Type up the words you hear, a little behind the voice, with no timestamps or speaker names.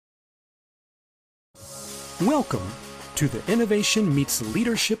Welcome to the Innovation Meets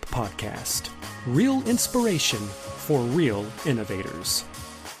Leadership podcast. Real inspiration for real innovators.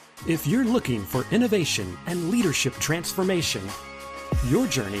 If you're looking for innovation and leadership transformation, your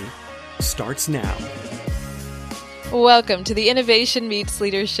journey starts now. Welcome to the Innovation Meets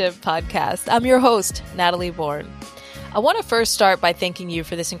Leadership podcast. I'm your host, Natalie Born. I want to first start by thanking you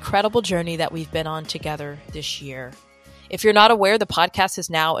for this incredible journey that we've been on together this year. If you're not aware, the podcast is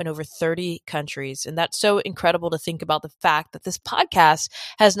now in over 30 countries, and that's so incredible to think about the fact that this podcast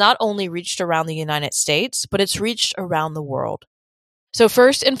has not only reached around the United States, but it's reached around the world. So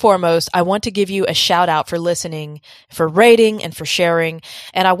first and foremost, I want to give you a shout out for listening, for rating, and for sharing.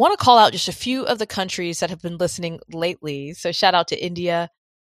 And I want to call out just a few of the countries that have been listening lately. So shout out to India,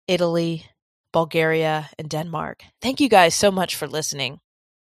 Italy, Bulgaria, and Denmark. Thank you guys so much for listening.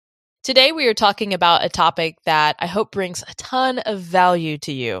 Today, we are talking about a topic that I hope brings a ton of value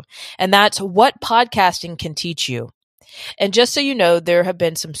to you, and that's what podcasting can teach you. And just so you know, there have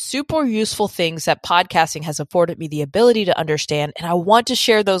been some super useful things that podcasting has afforded me the ability to understand, and I want to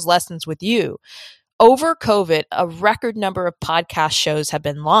share those lessons with you. Over COVID, a record number of podcast shows have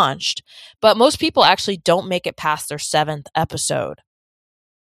been launched, but most people actually don't make it past their 7th episode.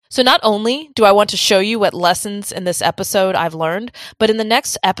 So not only do I want to show you what lessons in this episode I've learned, but in the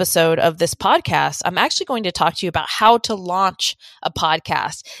next episode of this podcast, I'm actually going to talk to you about how to launch a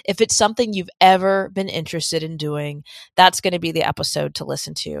podcast. If it's something you've ever been interested in doing, that's going to be the episode to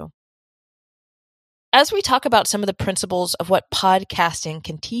listen to. As we talk about some of the principles of what podcasting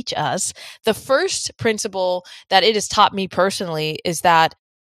can teach us, the first principle that it has taught me personally is that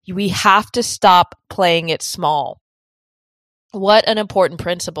we have to stop playing it small. What an important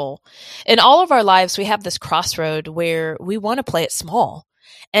principle. In all of our lives, we have this crossroad where we want to play it small.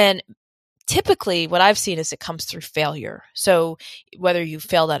 And typically what I've seen is it comes through failure. So whether you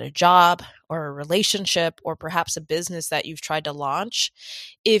failed at a job or a relationship or perhaps a business that you've tried to launch,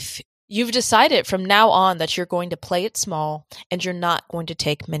 if you've decided from now on that you're going to play it small and you're not going to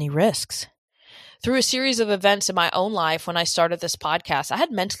take many risks. Through a series of events in my own life when I started this podcast, I had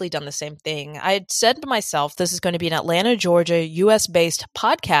mentally done the same thing. I had said to myself, this is going to be an Atlanta, Georgia, US-based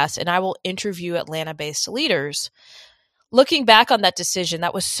podcast, and I will interview Atlanta-based leaders. Looking back on that decision,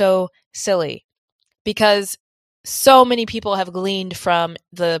 that was so silly because so many people have gleaned from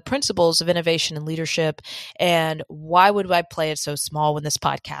the principles of innovation and leadership, and why would I play it so small when this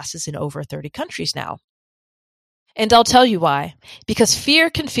podcast is in over 30 countries now? And I'll tell you why. Because fear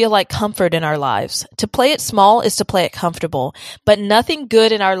can feel like comfort in our lives. To play it small is to play it comfortable. But nothing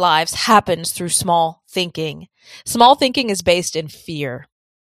good in our lives happens through small thinking. Small thinking is based in fear.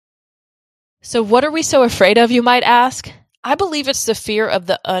 So what are we so afraid of, you might ask? I believe it's the fear of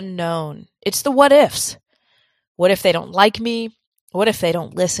the unknown. It's the what ifs. What if they don't like me? What if they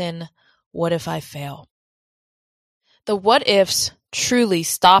don't listen? What if I fail? The what ifs truly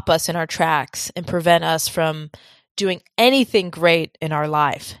stop us in our tracks and prevent us from doing anything great in our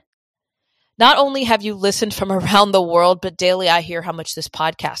life. Not only have you listened from around the world, but daily I hear how much this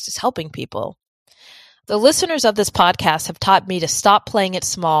podcast is helping people. The listeners of this podcast have taught me to stop playing it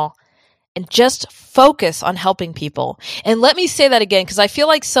small and just focus on helping people. And let me say that again, because I feel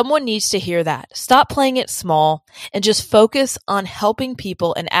like someone needs to hear that. Stop playing it small and just focus on helping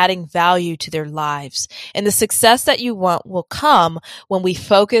people and adding value to their lives. And the success that you want will come when we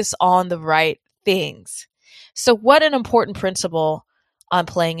focus on the right things. So what an important principle on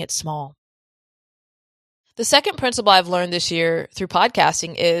playing it small. The second principle I've learned this year through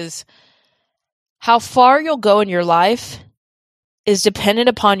podcasting is how far you'll go in your life is dependent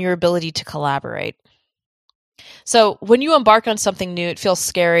upon your ability to collaborate. So when you embark on something new, it feels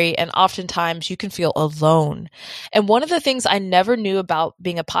scary, and oftentimes you can feel alone. And one of the things I never knew about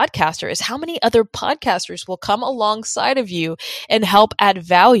being a podcaster is how many other podcasters will come alongside of you and help add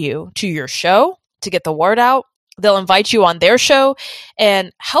value to your show to get the word out. They'll invite you on their show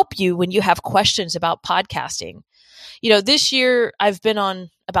and help you when you have questions about podcasting. You know, this year I've been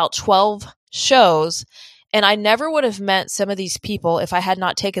on about 12 shows, and I never would have met some of these people if I had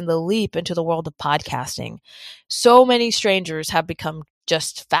not taken the leap into the world of podcasting. So many strangers have become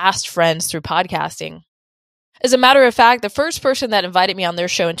just fast friends through podcasting. As a matter of fact, the first person that invited me on their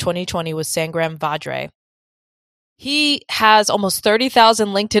show in 2020 was Sangram Vadre. He has almost 30,000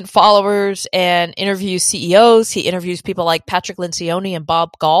 LinkedIn followers and interviews CEOs. He interviews people like Patrick Lencioni and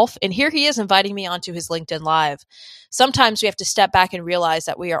Bob Golf. And here he is inviting me onto his LinkedIn Live. Sometimes we have to step back and realize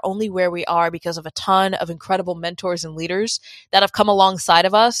that we are only where we are because of a ton of incredible mentors and leaders that have come alongside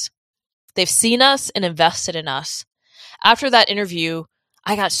of us. They've seen us and invested in us. After that interview,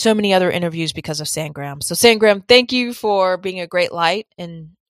 I got so many other interviews because of Sangram. So Sangram, thank you for being a great light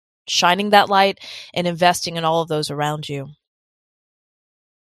and shining that light and investing in all of those around you.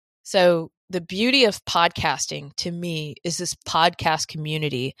 So the beauty of podcasting to me is this podcast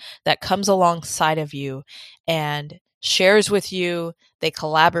community that comes alongside of you and shares with you, they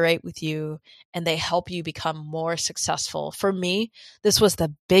collaborate with you, and they help you become more successful. For me, this was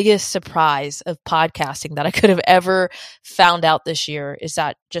the biggest surprise of podcasting that I could have ever found out this year, is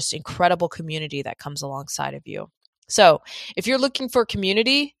that just incredible community that comes alongside of you. So if you're looking for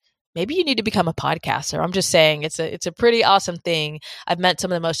community, maybe you need to become a podcaster. I'm just saying it's a pretty awesome thing. I've met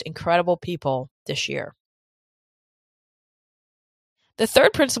some of the most incredible people this year. The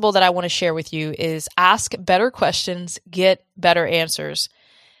third principle that I want to share with you is ask better questions, get better answers.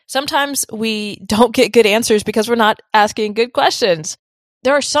 Sometimes we don't get good answers because we're not asking good questions.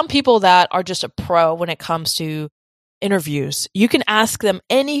 There are some people that are just a pro when it comes to interviews. You can ask them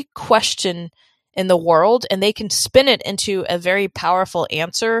any question in the world and they can spin it into a very powerful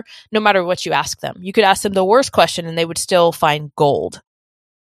answer no matter what you ask them. You could ask them the worst question and they would still find gold.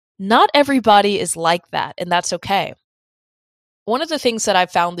 Not everybody is like that, and that's okay. One of the things that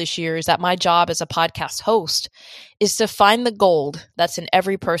I've found this year is that my job as a podcast host is to find the gold that's in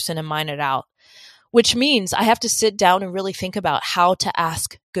every person and mine it out, which means I have to sit down and really think about how to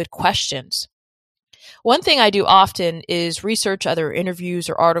ask good questions. One thing I do often is research other interviews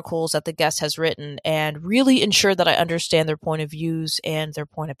or articles that the guest has written and really ensure that I understand their point of views and their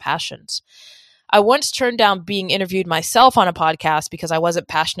point of passions. I once turned down being interviewed myself on a podcast because I wasn't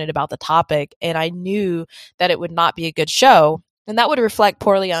passionate about the topic and I knew that it would not be a good show, and that would reflect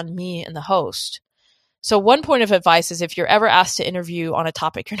poorly on me and the host. So one point of advice is if you're ever asked to interview on a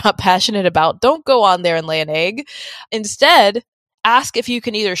topic you're not passionate about, don't go on there and lay an egg. Instead, ask if you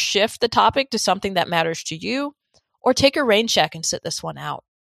can either shift the topic to something that matters to you or take a rain check and sit this one out.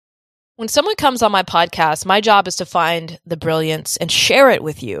 When someone comes on my podcast, my job is to find the brilliance and share it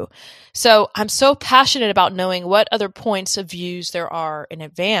with you. So I'm so passionate about knowing what other points of views there are in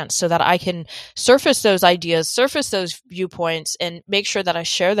advance so that I can surface those ideas, surface those viewpoints, and make sure that I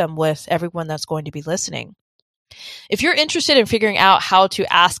share them with everyone that's going to be listening. If you're interested in figuring out how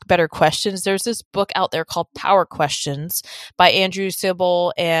to ask better questions, there's this book out there called Power Questions by Andrew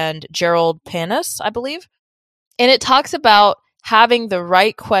Sybil and Gerald Panis, I believe. And it talks about having the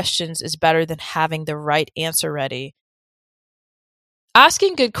right questions is better than having the right answer ready.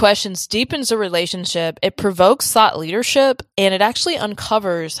 Asking good questions deepens a relationship, it provokes thought leadership, and it actually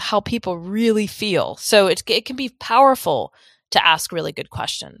uncovers how people really feel. So it can be powerful to ask really good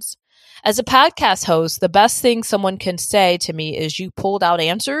questions. As a podcast host, the best thing someone can say to me is, you pulled out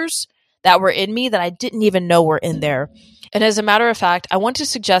answers that were in me that I didn't even know were in there. And as a matter of fact, I want to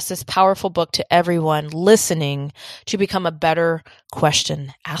suggest this powerful book to everyone listening to become a better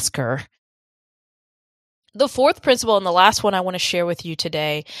question asker. The fourth principle, and the last one I want to share with you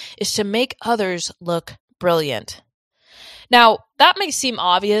today, is to make others look brilliant. Now, that may seem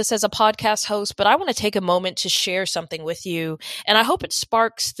obvious as a podcast host, but I want to take a moment to share something with you, and I hope it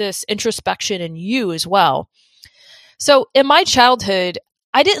sparks this introspection in you as well. So in my childhood,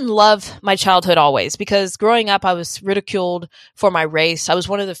 I didn't love my childhood always because growing up, I was ridiculed for my race. I was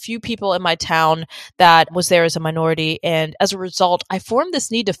one of the few people in my town that was there as a minority. And as a result, I formed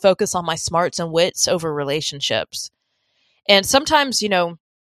this need to focus on my smarts and wits over relationships. And sometimes,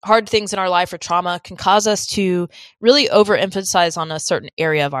 hard things in our life or trauma can cause us to really overemphasize on a certain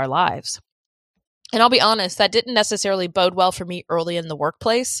area of our lives. And I'll be honest, that didn't necessarily bode well for me early in the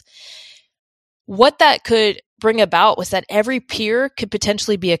workplace. What that could bring about was that every peer could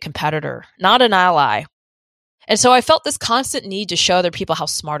potentially be a competitor, not an ally. And so I felt this constant need to show other people how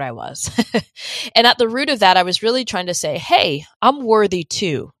smart I was. And at the root of that, I was really trying to say, hey, I'm worthy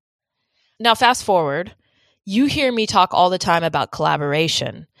too. Now, fast forward, you hear me talk all the time about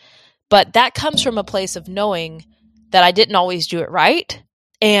collaboration, but that comes from a place of knowing that I didn't always do it right.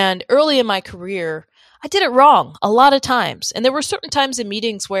 And early in my career, I did it wrong a lot of times. And there were certain times in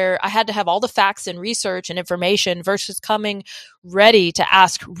meetings where I had to have all the facts and research and information versus coming ready to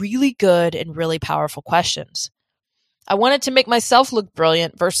ask really good and really powerful questions. I wanted to make myself look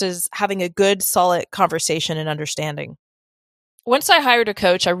brilliant versus having a good, solid conversation and understanding. Once I hired a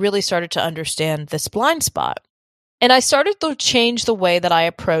coach, I really started to understand this blind spot. And I started to change the way that I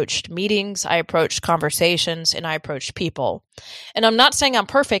approached meetings, I approached conversations, and I approached people. And I'm not saying I'm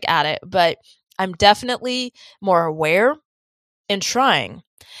perfect at it, but I'm definitely more aware and trying.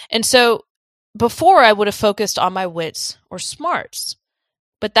 And so before I would have focused on my wits or smarts,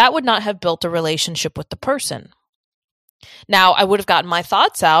 but that would not have built a relationship with the person. Now, I would have gotten my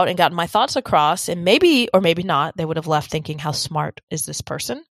thoughts out and gotten my thoughts across, and maybe or maybe not, they would have left thinking, how smart is this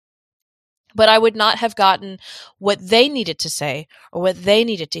person? but I would not have gotten what they needed to say or what they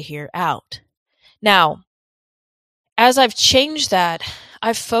needed to hear out. Now, as I've changed that,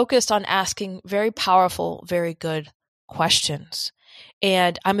 I've focused on asking very powerful, very good questions.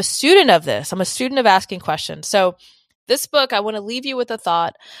 And I'm a student of this. I'm a student of asking questions. So this book, I want to leave you with a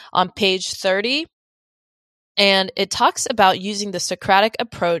thought on page 30. And it talks about using the Socratic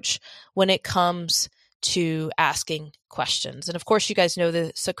approach when it comes to asking questions. And of course, you guys know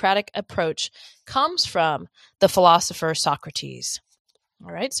the Socratic approach comes from the philosopher Socrates.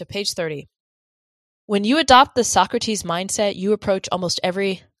 All right, so page 30. When you adopt the Socrates mindset, you approach almost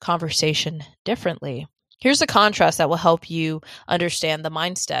every conversation differently. Here's a contrast that will help you understand the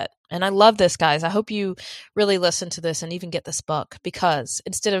mindset. And I love this, guys. I hope you really listen to this and even get this book, because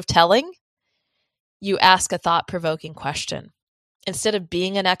instead of telling, you ask a thought-provoking question. Instead of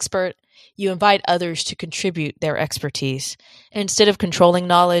being an expert, you invite others to contribute their expertise. Instead of controlling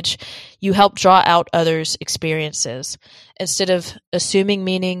knowledge, you help draw out others' experiences. Instead of assuming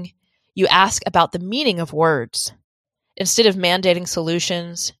meaning, you ask about the meaning of words. Instead of mandating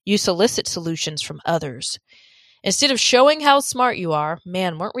solutions, you solicit solutions from others. Instead of showing how smart you are,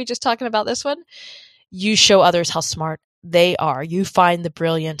 man, weren't we just talking about this one? You show others how smart they are. You find the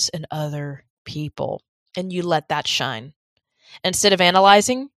brilliance in other people, and you let that shine. Instead of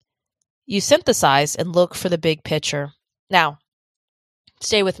analyzing, you synthesize and look for the big picture. Now,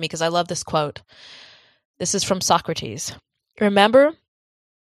 stay with me because I love this quote. This is from Socrates. Remember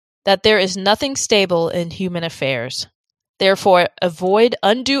that there is nothing stable in human affairs. Therefore, avoid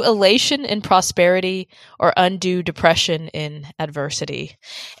undue elation in prosperity or undue depression in adversity.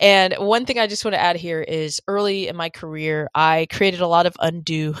 And one thing I just want to add here is early in my career, I created a lot of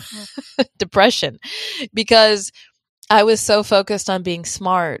undue depression because I was so focused on being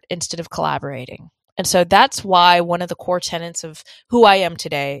smart instead of collaborating. And so that's why one of the core tenets of who I am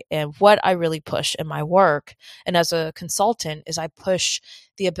today and what I really push in my work and as a consultant is I push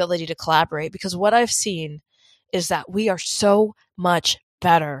the ability to collaborate, because what I've seen is that we are so much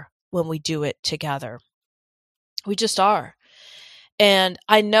better when we do it together. We just are. And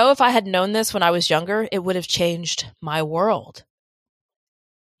I know if I had known this when I was younger, it would have changed my world.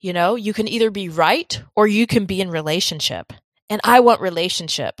 You know, you can either be right or you can be in relationship. And I want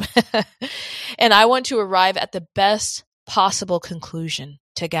relationship. And I want to arrive at the best possible conclusion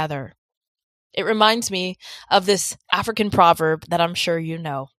together. It reminds me of this African proverb that I'm sure you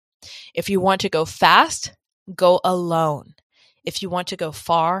know. If you want to go fast, go alone. If you want to go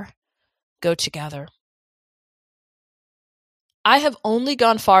far, go together. I have only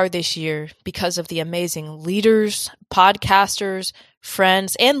gone far this year because of the amazing leaders, podcasters,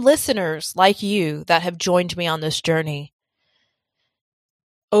 friends, and listeners like you that have joined me on this journey.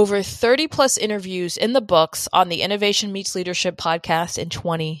 Over 30 plus interviews in the books on the Innovation Meets Leadership podcast in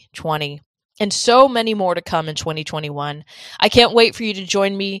 2020, and so many more to come in 2021. I can't wait for you to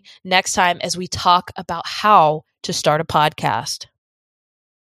join me next time as we talk about how to start a podcast.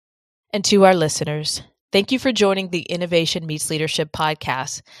 And to our listeners, thank you for joining the Innovation Meets Leadership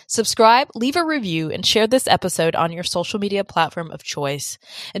podcast. Subscribe, leave a review, and share this episode on your social media platform of choice.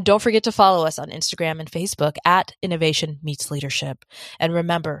 And don't forget to follow us on Instagram and Facebook at Innovation Meets Leadership. And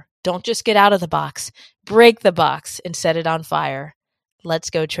remember, don't just get out of the box, break the box and set it on fire.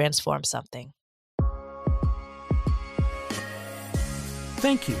 Let's go transform something.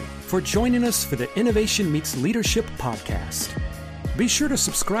 Thank you for joining us for the Innovation Meets Leadership podcast. Be sure to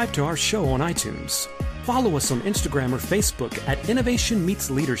subscribe to our show on iTunes. Follow us on Instagram or Facebook at Innovation Meets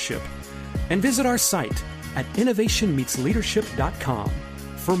Leadership, and visit our site at innovationmeetsleadership.com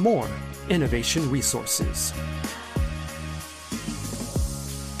for more innovation resources.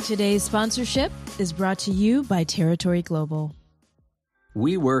 Today's sponsorship is brought to you by Territory Global.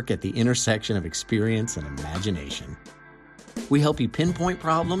 We work at the intersection of experience and imagination. We help you pinpoint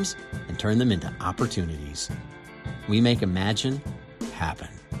problems and turn them into opportunities. We make imagine happen.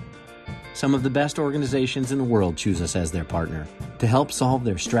 Some of the best organizations in the world choose us as their partner to help solve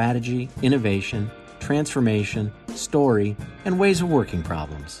their strategy, innovation, transformation, story, and ways of working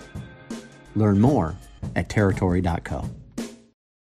problems. Learn more at territory.co.